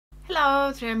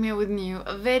Hello, today I'm here with a new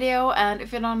video, and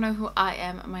if you don't know who I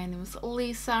am, my name is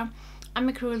Lisa. I'm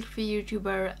a cruelty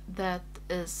YouTuber that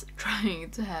is trying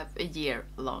to have a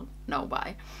year-long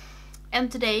no-buy. And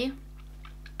today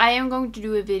I am going to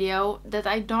do a video that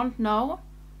I don't know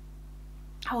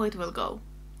how it will go.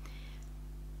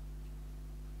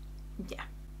 Yeah,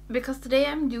 because today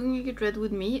I'm doing a Get Ready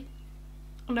With Me,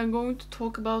 and I'm going to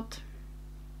talk about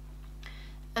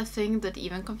a thing that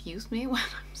even confused me when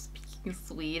I'm speaking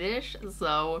Swedish,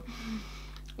 so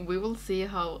we will see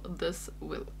how this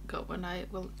will go, and I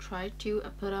will try to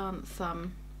put on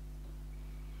some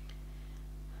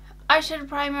eyeshadow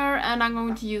primer, and I'm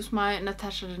going to use my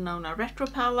Natasha Denona retro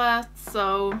palette,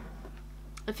 so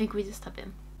I think we just step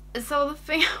in. So the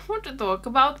thing I want to talk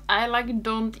about, I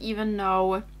don't even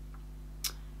know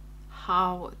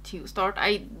how to start.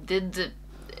 I did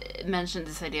mention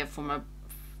this idea for my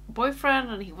boyfriend,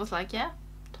 and he was like, yeah,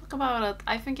 talk about it,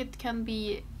 I think it can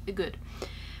be good.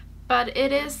 But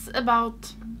it is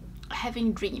about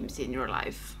having dreams in your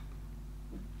life,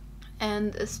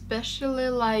 and especially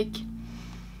like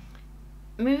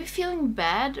maybe feeling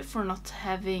bad for not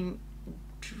having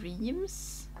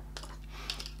dreams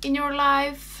in your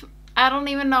life. I don't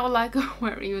even know like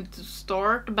where even to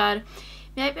start, but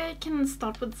maybe I can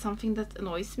start with something that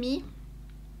annoys me,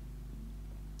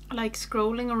 like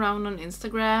scrolling around on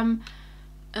Instagram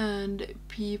and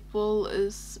people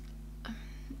is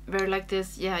very like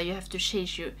this, yeah, you have to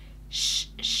chase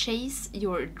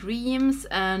your dreams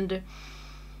and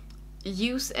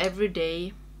use every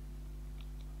day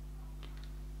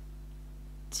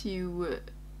to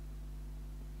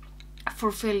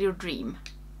fulfill your dream,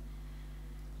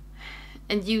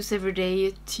 and use every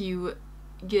day to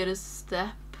get a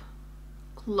step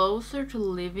closer to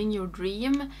living your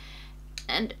dream.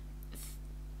 And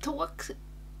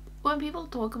when people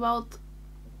talk about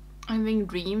having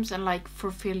dreams and like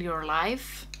fulfill your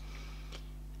life,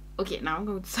 okay, now I'm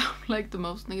going to sound like the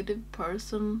most negative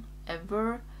person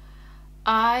ever.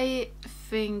 I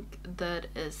think that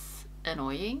is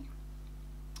annoying,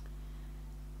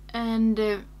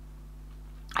 and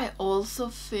I also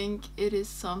think it is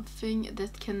something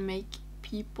that can make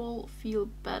people feel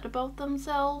bad about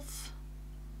themselves,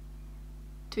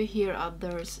 to hear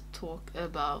others talk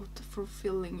about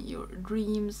fulfilling your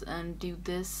dreams and do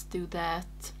this, do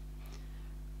that,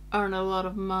 earn a lot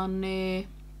of money,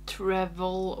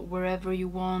 travel wherever you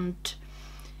want,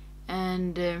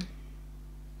 and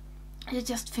it's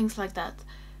just things like that.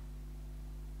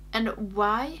 And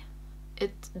why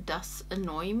it does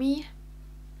annoy me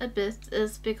a bit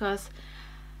is because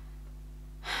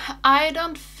I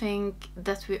don't think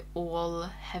that we all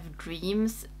have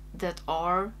dreams that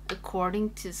are, according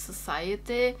to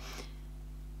society,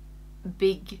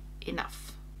 big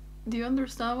enough. Do you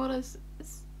understand what is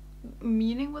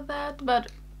meaning with that?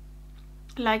 But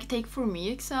like, take for me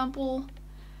example,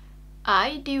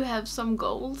 I do have some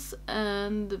goals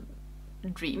and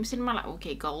dreams in my life.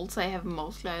 Okay, goals I have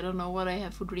mostly, I don't know what I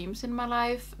have for dreams in my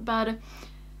life, but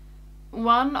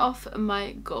one of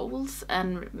my goals,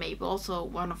 and maybe also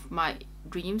one of my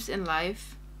dreams in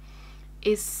life,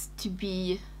 is to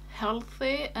be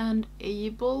healthy and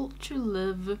able to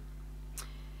live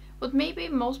what maybe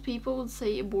most people would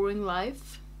say a boring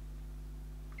life.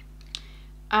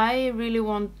 I really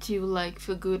want to like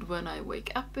feel good when I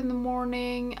wake up in the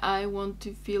morning. I want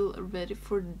to feel ready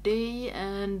for the day,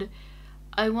 and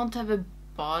I want to have a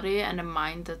body and a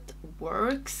mind that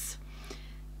works.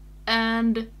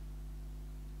 And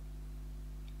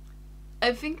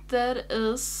I think that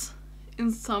is, in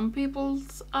some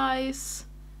people's eyes,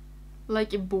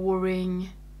 like a boring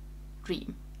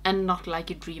dream, and not like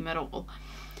a dream at all.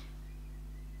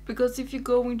 Because if you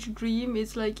go into dream,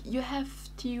 it's like you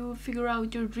have to figure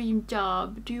out your dream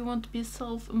job. Do you want to be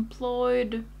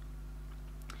self-employed?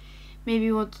 Maybe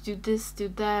you want to do this, do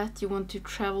that. You want to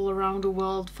travel around the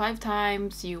world 5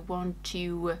 times. You want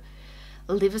to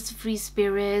live as a free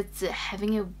spirit,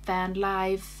 having a van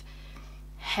life,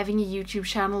 having a YouTube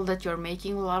channel that you're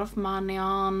making a lot of money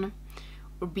on,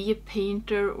 or be a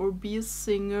painter, or be a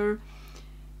singer.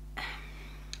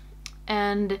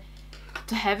 And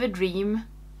to have a dream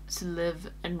to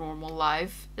live a normal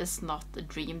life is not a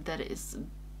dream that is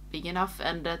big enough,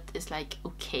 and that is like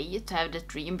okay to have that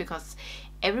dream, because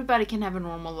everybody can have a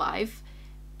normal life,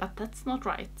 but that's not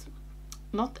right.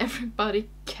 Not everybody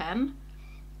can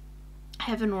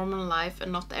have a normal life,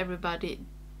 and not everybody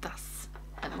does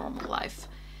have a normal life.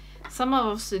 Some of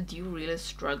us do really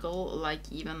struggle,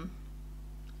 like even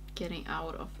getting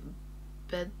out of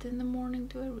bed in the morning.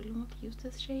 Do I really want to use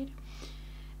this shade?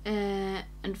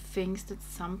 And things that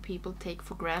some people take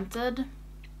for granted.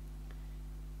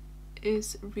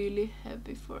 is really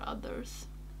heavy for others.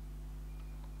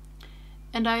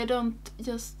 And I don't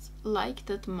just like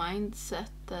that mindset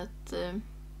that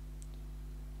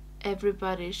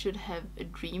everybody should have a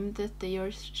dream that they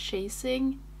are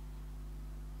chasing,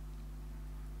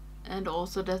 and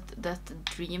also that the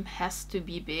dream has to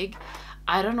be big.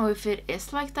 I don't know if it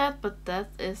is like that, but that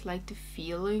is like the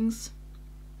feelings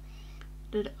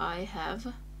that I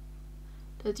have,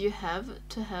 that you have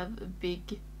to have a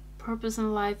big purpose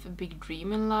in life, a big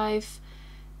dream in life,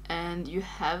 and you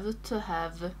have to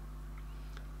have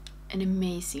an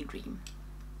amazing dream.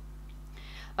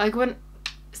 Like when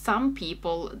some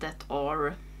people that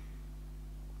are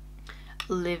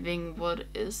living what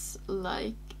is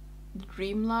like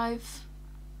dream life,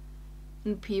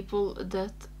 and people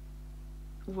that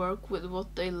work with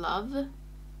what they love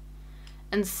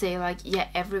and say like, yeah,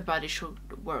 everybody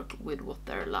should work with what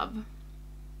they love.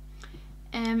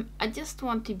 I just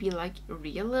want to be like a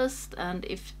realist, and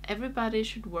if everybody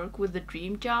should work with the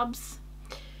dream jobs,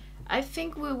 I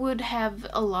think we would have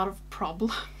a lot of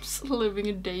problems living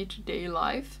a day-to-day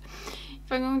life,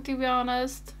 if I'm going to be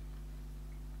honest.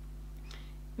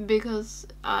 Because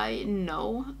I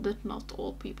know that not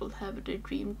all people have the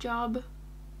dream job.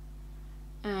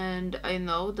 And I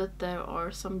know that there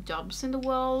are some jobs in the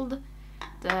world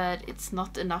that it's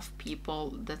not enough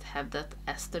people that have that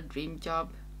as their dream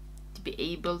job to be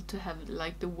able to have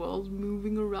like the world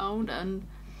moving around and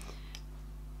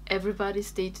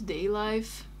everybody's day-to-day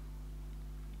life.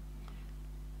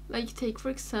 Like take for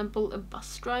example a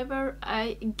bus driver.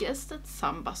 I guess that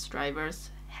some bus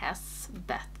drivers has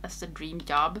that as a dream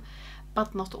job,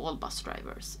 but not all bus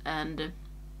drivers. And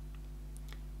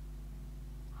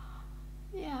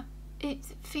yeah,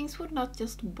 things would not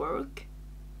just work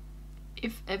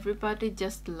if everybody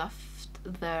just left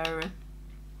their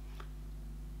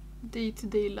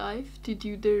day-to-day life to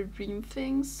do their dream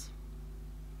things.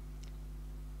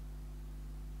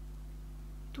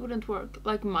 It wouldn't work.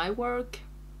 Like my work,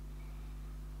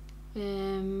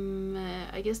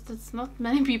 I guess that's not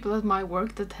many people at my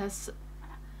work that has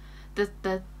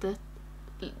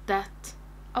that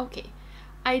okay.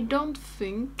 I don't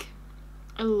think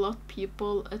a lot of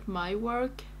people at my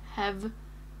work have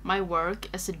my work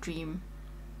as a dream,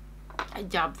 a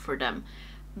job for them.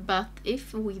 But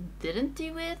if we didn't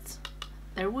do it,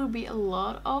 there will be a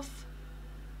lot of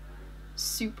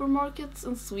supermarkets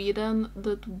in Sweden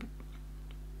that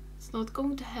it's not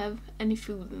going to have any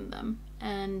food in them.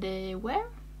 And where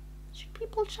should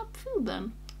people shop food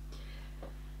then?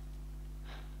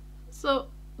 So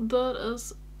that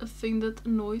is a thing that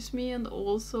annoys me, and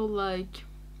also like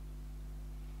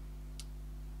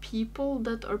people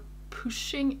that are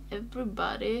pushing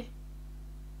everybody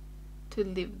to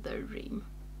live their dream,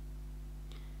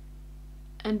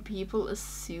 and people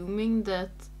assuming that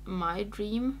my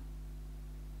dream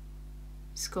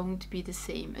is going to be the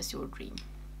same as your dream.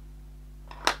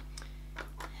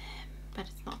 But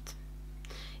it's not.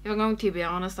 If I'm going to be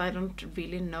honest, I don't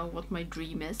really know what my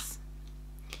dream is.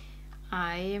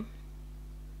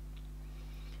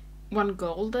 One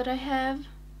goal that I have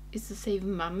is to save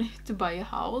money to buy a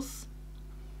house.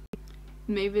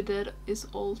 Maybe that is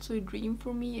also a dream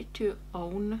for me, to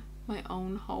own my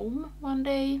own home one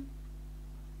day.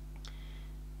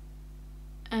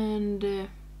 And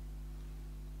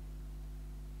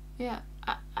yeah,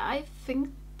 I think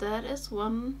that is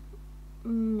one,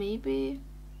 maybe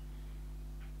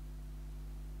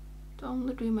the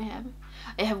only dream I have.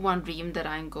 I have one dream that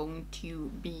I'm going to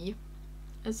be,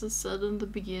 as I said in the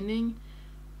beginning,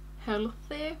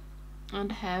 healthy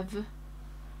and have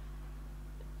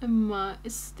a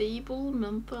stable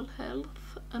mental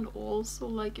health, and also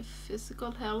like a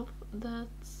physical health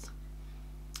that's,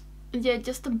 yeah,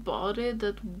 just a body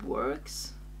that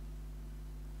works.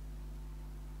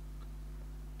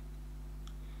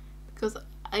 Because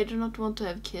I do not want to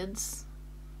have kids,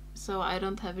 so I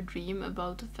don't have a dream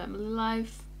about a family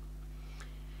life.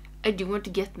 I do want to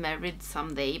get married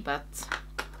someday, but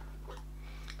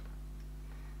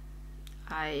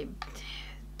I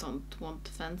don't want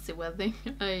a fancy wedding.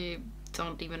 I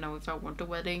don't even know if I want a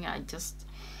wedding. I just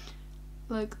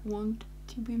like want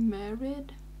to be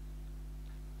married.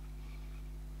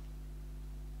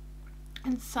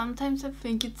 And sometimes I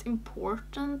think it's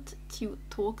important to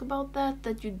talk about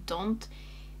that you don't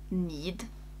need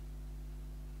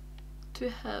to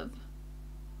have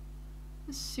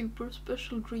a super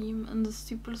special dream and a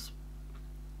super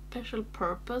special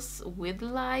purpose with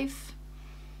life.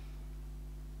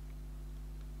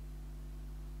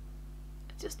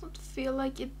 I just don't feel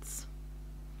like it's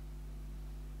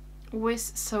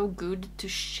always so good to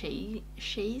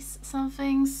chase some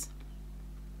things.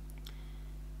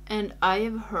 And I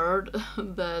have heard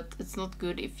that it's not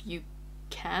good if you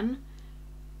can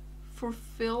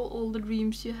fulfill all the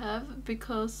dreams you have,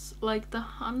 because like the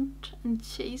hunt and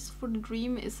chase for the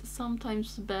dream is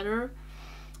sometimes better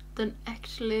than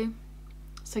actually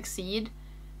succeed.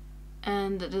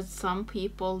 And there's some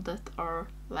people that are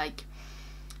like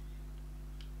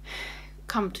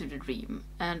come to the dream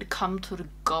and come to the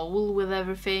goal with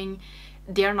everything.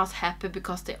 They're not happy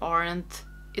because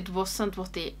it wasn't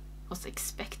what they was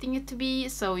expecting it to be,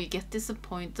 so you get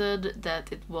disappointed that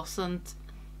it wasn't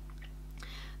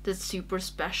that super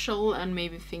special, and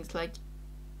maybe things like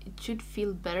it should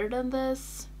feel better than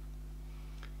this.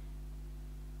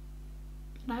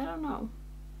 And I don't know,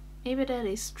 maybe that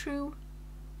is true.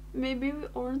 Maybe we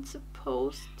aren't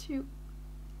supposed to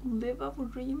live our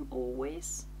dream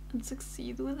always and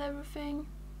succeed with everything.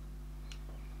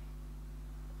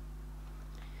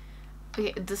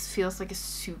 Okay, this feels like a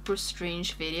super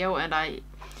strange video, and I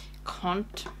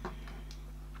can't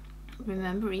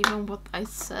remember even what I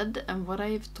said and what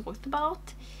I've talked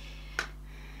about.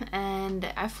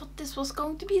 And I thought this was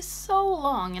going to be so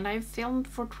long, and I filmed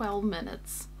for 12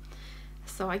 minutes.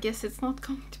 So I guess it's not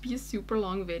going to be a super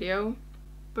long video.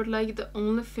 But like the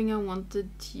only thing I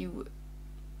wanted to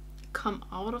come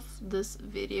out of this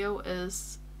video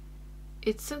is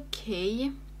it's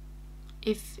okay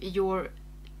if your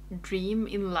dream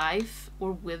in life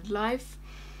or with life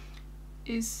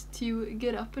is to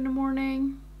get up in the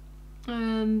morning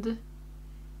and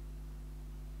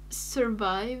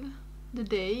survive the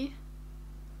day,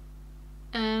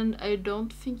 and I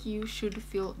don't think you should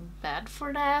feel bad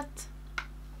for that,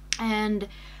 and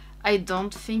I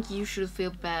don't think you should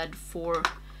feel bad for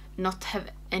not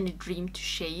have any dream to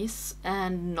chase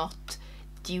and not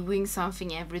doing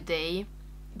something every day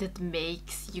that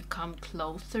makes you come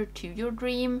closer to your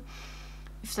dream,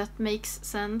 if that makes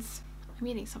sense. I'm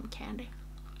eating some candy.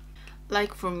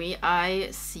 Like for me, I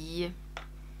see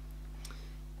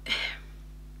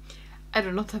I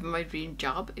do not have my dream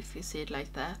job, if you see it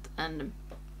like that, and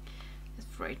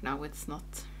right now it's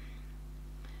not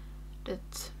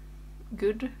that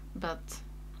good, but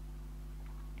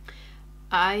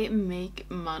I make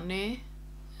money,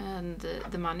 and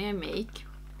the money I make,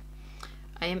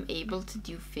 I am able to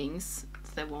do things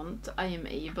that I want. I am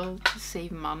able to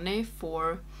save money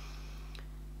for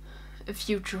a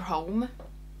future home,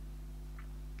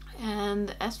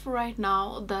 and as for right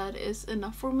now, that is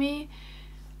enough for me.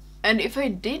 And if I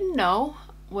did know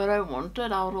what I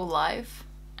wanted out of life,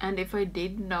 and if I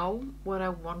did know what I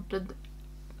wanted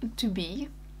to be,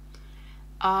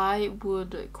 I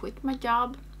would quit my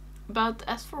job. But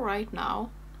as for right now,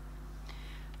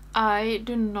 I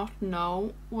do not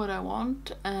know what I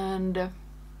want, and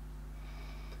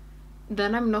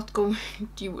then I'm not going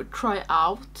to try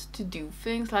out to do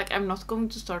things. Like, I'm not going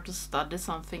to start to study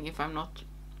something if I'm not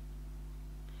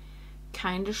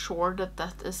kind of sure that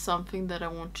that is something that I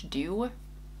want to do,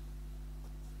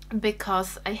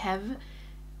 because I have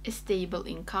a stable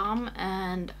income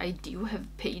and I do have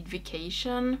paid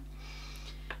vacation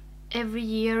every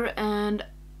year, and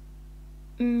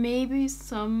maybe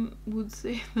some would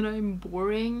say that I'm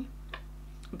boring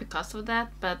because of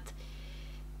that, but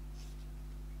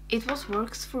it was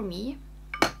works for me,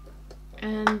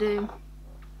 and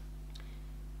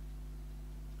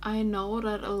I know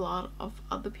that a lot of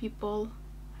other people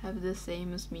have the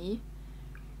same as me,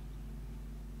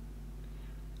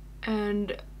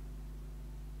 and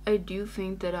I do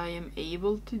think that I am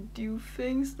able to do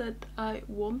things that I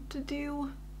want to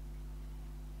do,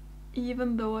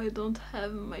 even though I don't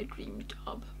have my dream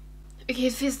job. Okay,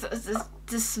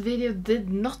 this video did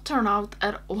not turn out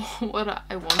at all what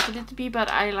I wanted it to be, but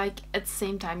I, like, at the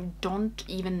same time don't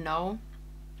even know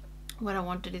what I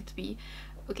wanted it to be.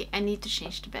 Okay, I need to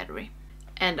change the battery.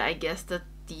 And I guess that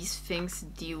these things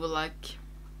do, like,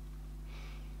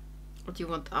 what you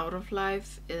want out of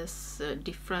life is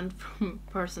different from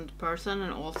person to person,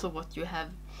 and also what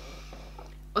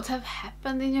have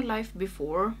happened in your life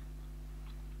before.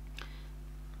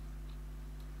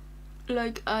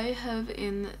 Like, I have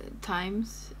in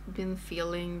times been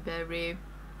feeling very,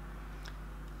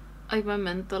 like, my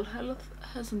mental health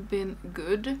hasn't been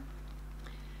good.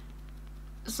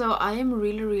 So I am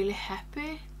really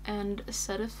happy and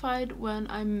satisfied when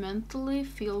I mentally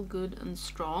feel good and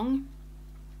strong,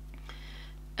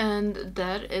 and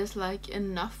that is like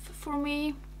enough for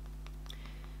me.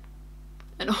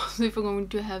 And also, if I'm going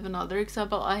to have another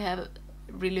example, I have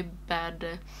really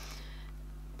bad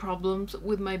problems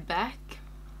with my back.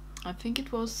 I think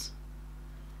it was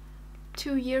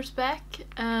 2 years back,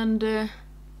 and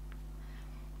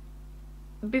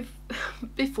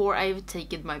before I've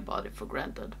taken my body for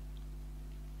granted.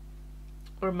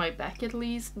 or my back at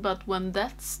least, but when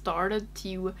that started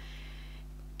to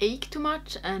ache too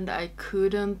much and I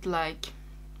couldn't, like,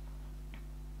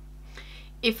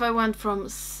 if I went from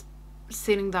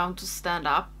sitting down to stand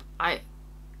up, I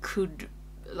could,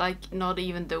 like, not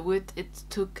even do it. It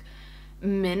took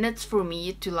minutes for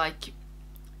me to, like,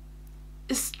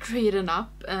 straighten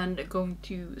up and going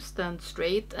to stand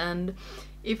straight, and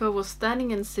if I was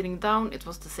standing and sitting down, it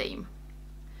was the same.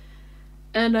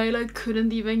 And I, like,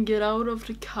 couldn't even get out of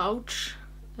the couch.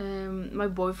 My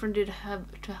boyfriend did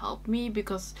have to help me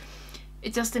because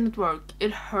it just didn't work.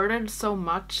 It hurted so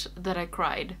much that I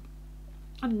cried.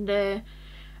 And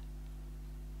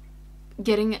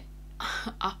getting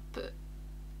up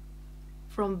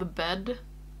from the bed,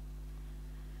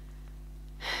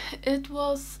 it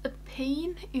was a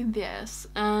pain in the ass.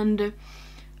 And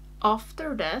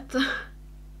after that,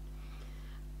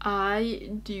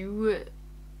 I do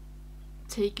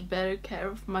take better care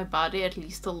of my body, at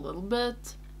least a little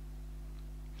bit.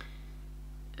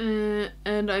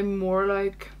 And I'm more,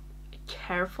 like,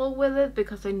 careful with it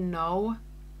because I know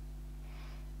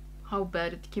how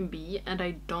bad it can be, and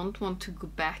I don't want to go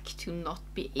back to not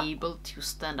be able to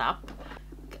stand up.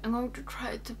 I'm going to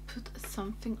try to put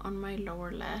something on my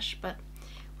lower lash, but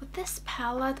with this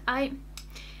palette, I'm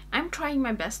trying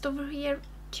my best over here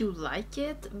to like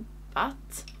it,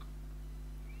 but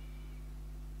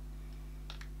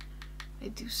I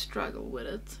do struggle with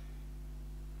it.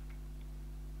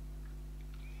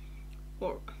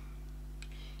 Or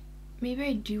maybe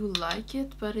I do like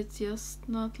it, but it's just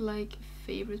not, like, a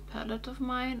favorite palette of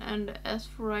mine. And as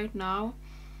for right now,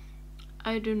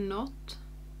 I do not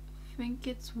think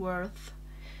it's worth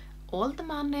all the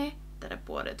money that I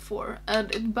bought it for.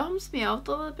 And it bums me out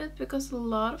a little bit because a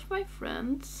lot of my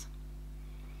friends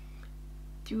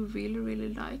do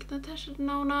really like Natasha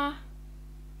Denona.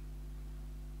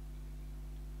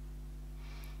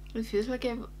 It feels like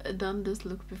I've done this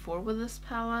look before with this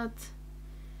palette.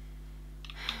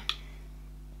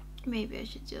 Maybe I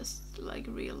should just, like,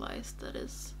 realize that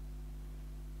it's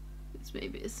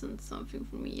maybe isn't something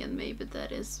for me, and maybe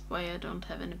that is why I don't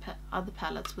have any other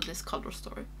palettes with this color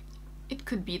story. It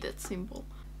could be that simple.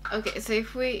 Okay, so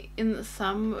if we in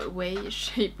some way,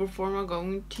 shape or form are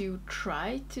going to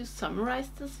try to summarize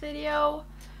this video,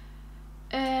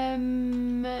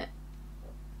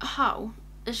 how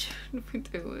should we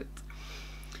do it?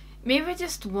 Maybe I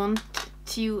just want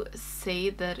to say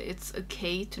that it's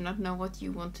okay to not know what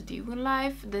you want to do in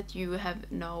life, that you have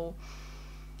no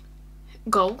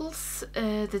goals,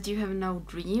 that you have no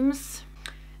dreams,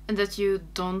 and that you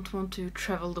don't want to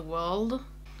travel the world,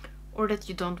 or that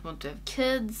you don't want to have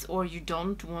kids, or you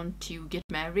don't want to get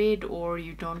married, or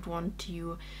you don't want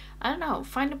to, I don't know,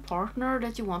 find a partner,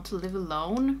 that you want to live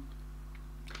alone.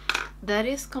 That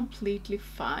is completely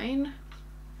fine.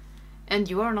 And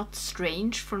you are not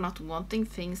strange for not wanting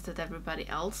things that everybody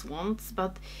else wants,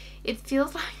 but it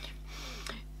feels like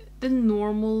the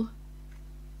normal,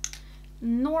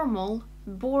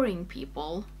 boring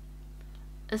people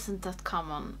isn't that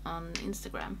common on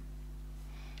Instagram.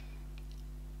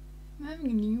 I'm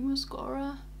having a new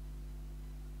mascara.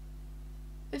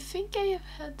 I think I have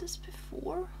had this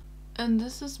before. And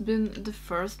this has been the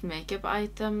first makeup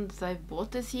item that I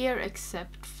bought this year,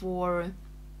 except for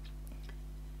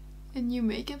a new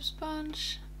makeup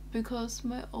sponge, because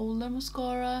my older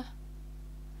mascara,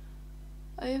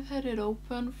 I have had it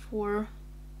open for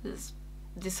this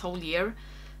whole year,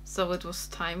 so it was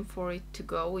time for it to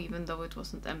go, even though it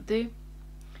wasn't empty.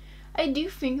 I do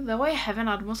think though I have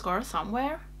another mascara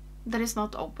somewhere that is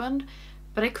not opened,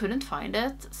 but I couldn't find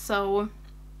it, so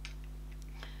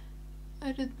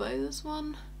I did buy this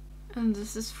one. And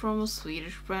this is from a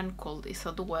Swedish brand called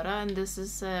Isadora, and this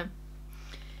is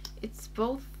it's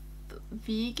both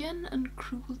vegan and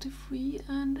cruelty free,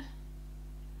 and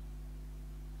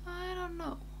I don't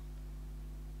know.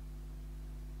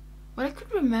 But I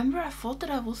could remember, I thought that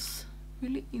I was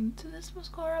really into this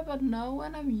mascara, but now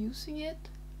when I'm using it,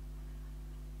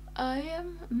 I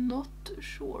am not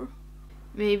sure.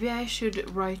 Maybe I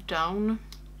should write down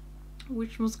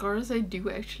which mascaras I do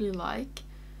actually like,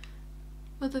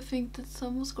 but I think that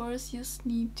some mascaras just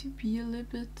need to be a little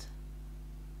bit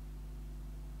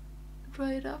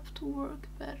dried up to work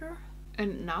better.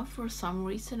 And now for some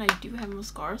reason I do have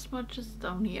mascara smudges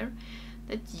down here.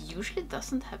 That usually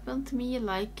doesn't happen to me,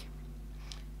 like,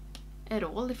 at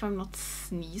all, if I'm not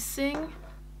sneezing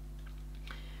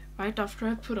right after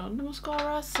I put on the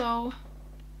mascara, so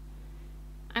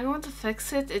I'm going to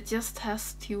fix it. It just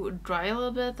has to dry a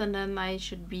little bit, and then it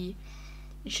should be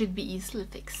easily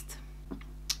fixed.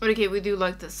 But okay, we do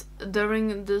like this.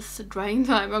 During this drying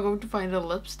time, I'm going to find a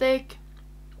lipstick,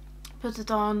 put it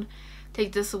on,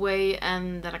 take this away,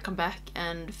 and then I come back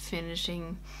and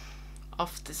finishing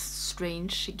off this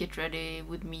strange get ready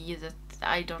with me that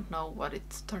I don't know what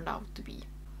it's turned out to be.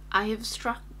 I have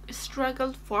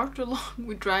struggled far too long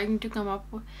with trying to come up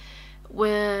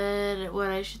with what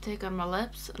I should take on my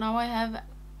lips. Now I have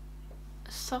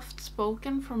soft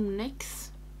spoken from NYX,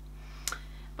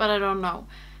 but I don't know.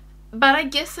 But I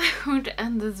guess I'm going to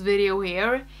end this video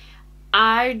here.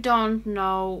 I don't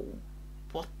know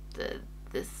what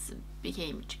this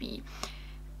became to be.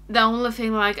 The only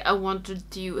thing like I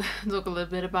wanted to talk a little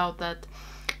bit about that,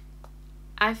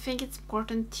 I think it's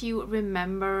important to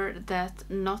remember that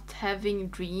not having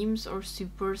dreams or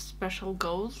super special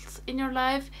goals in your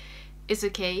life is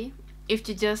okay. If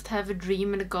you just have a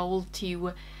dream and a goal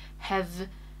to have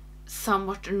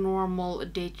somewhat a normal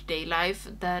day-to-day life,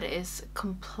 that is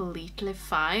completely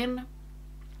fine.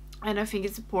 And I think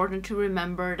it's important to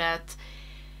remember that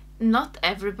not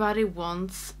everybody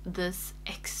wants this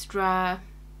extra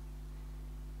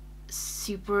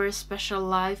super special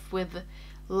life with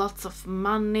lots of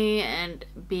money and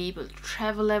be able to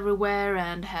travel everywhere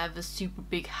and have a super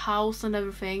big house and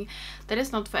everything. That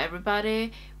is not for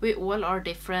everybody. We all are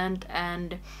different,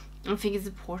 and I think it's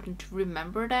important to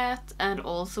remember that. And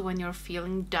also when you're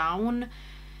feeling down,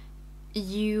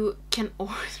 you can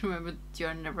always remember that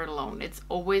you're never alone. It's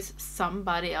always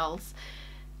somebody else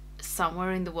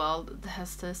somewhere in the world that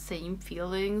has the same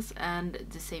feelings and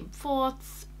the same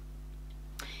thoughts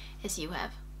as you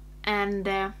have. And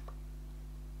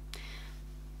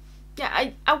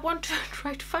yeah, I want to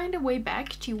try to find a way back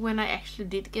to when I actually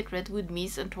did get ready with me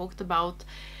and talked about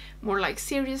more like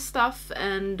serious stuff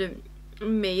and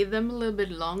made them a little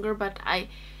bit longer, but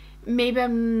maybe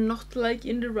I'm not like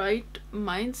in the right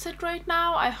mindset right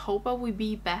now. I hope I will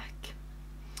be back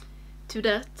to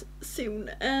that soon.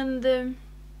 And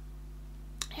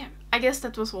yeah, I guess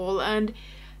that was all. And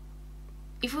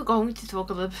if we're going to talk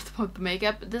a little bit about the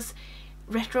makeup, this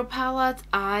retro palette,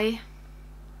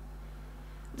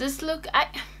 this look,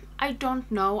 I don't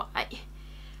know.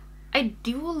 I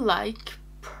do like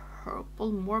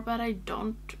purple more, but I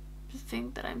don't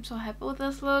think that I'm so happy with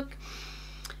this look.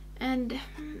 And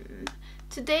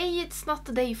today it's not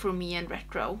the day for me and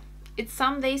retro. It's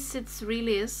some days it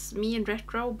really is me and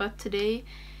retro, but today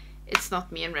it's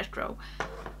not me and retro.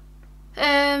 So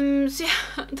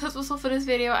yeah, that was all for this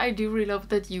video. I do really hope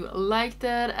that you liked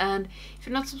it, and if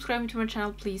you're not subscribing to my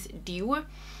channel, please do,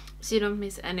 so you don't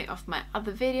miss any of my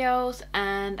other videos,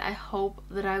 and I hope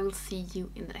that I will see you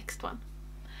in the next one.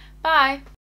 Bye!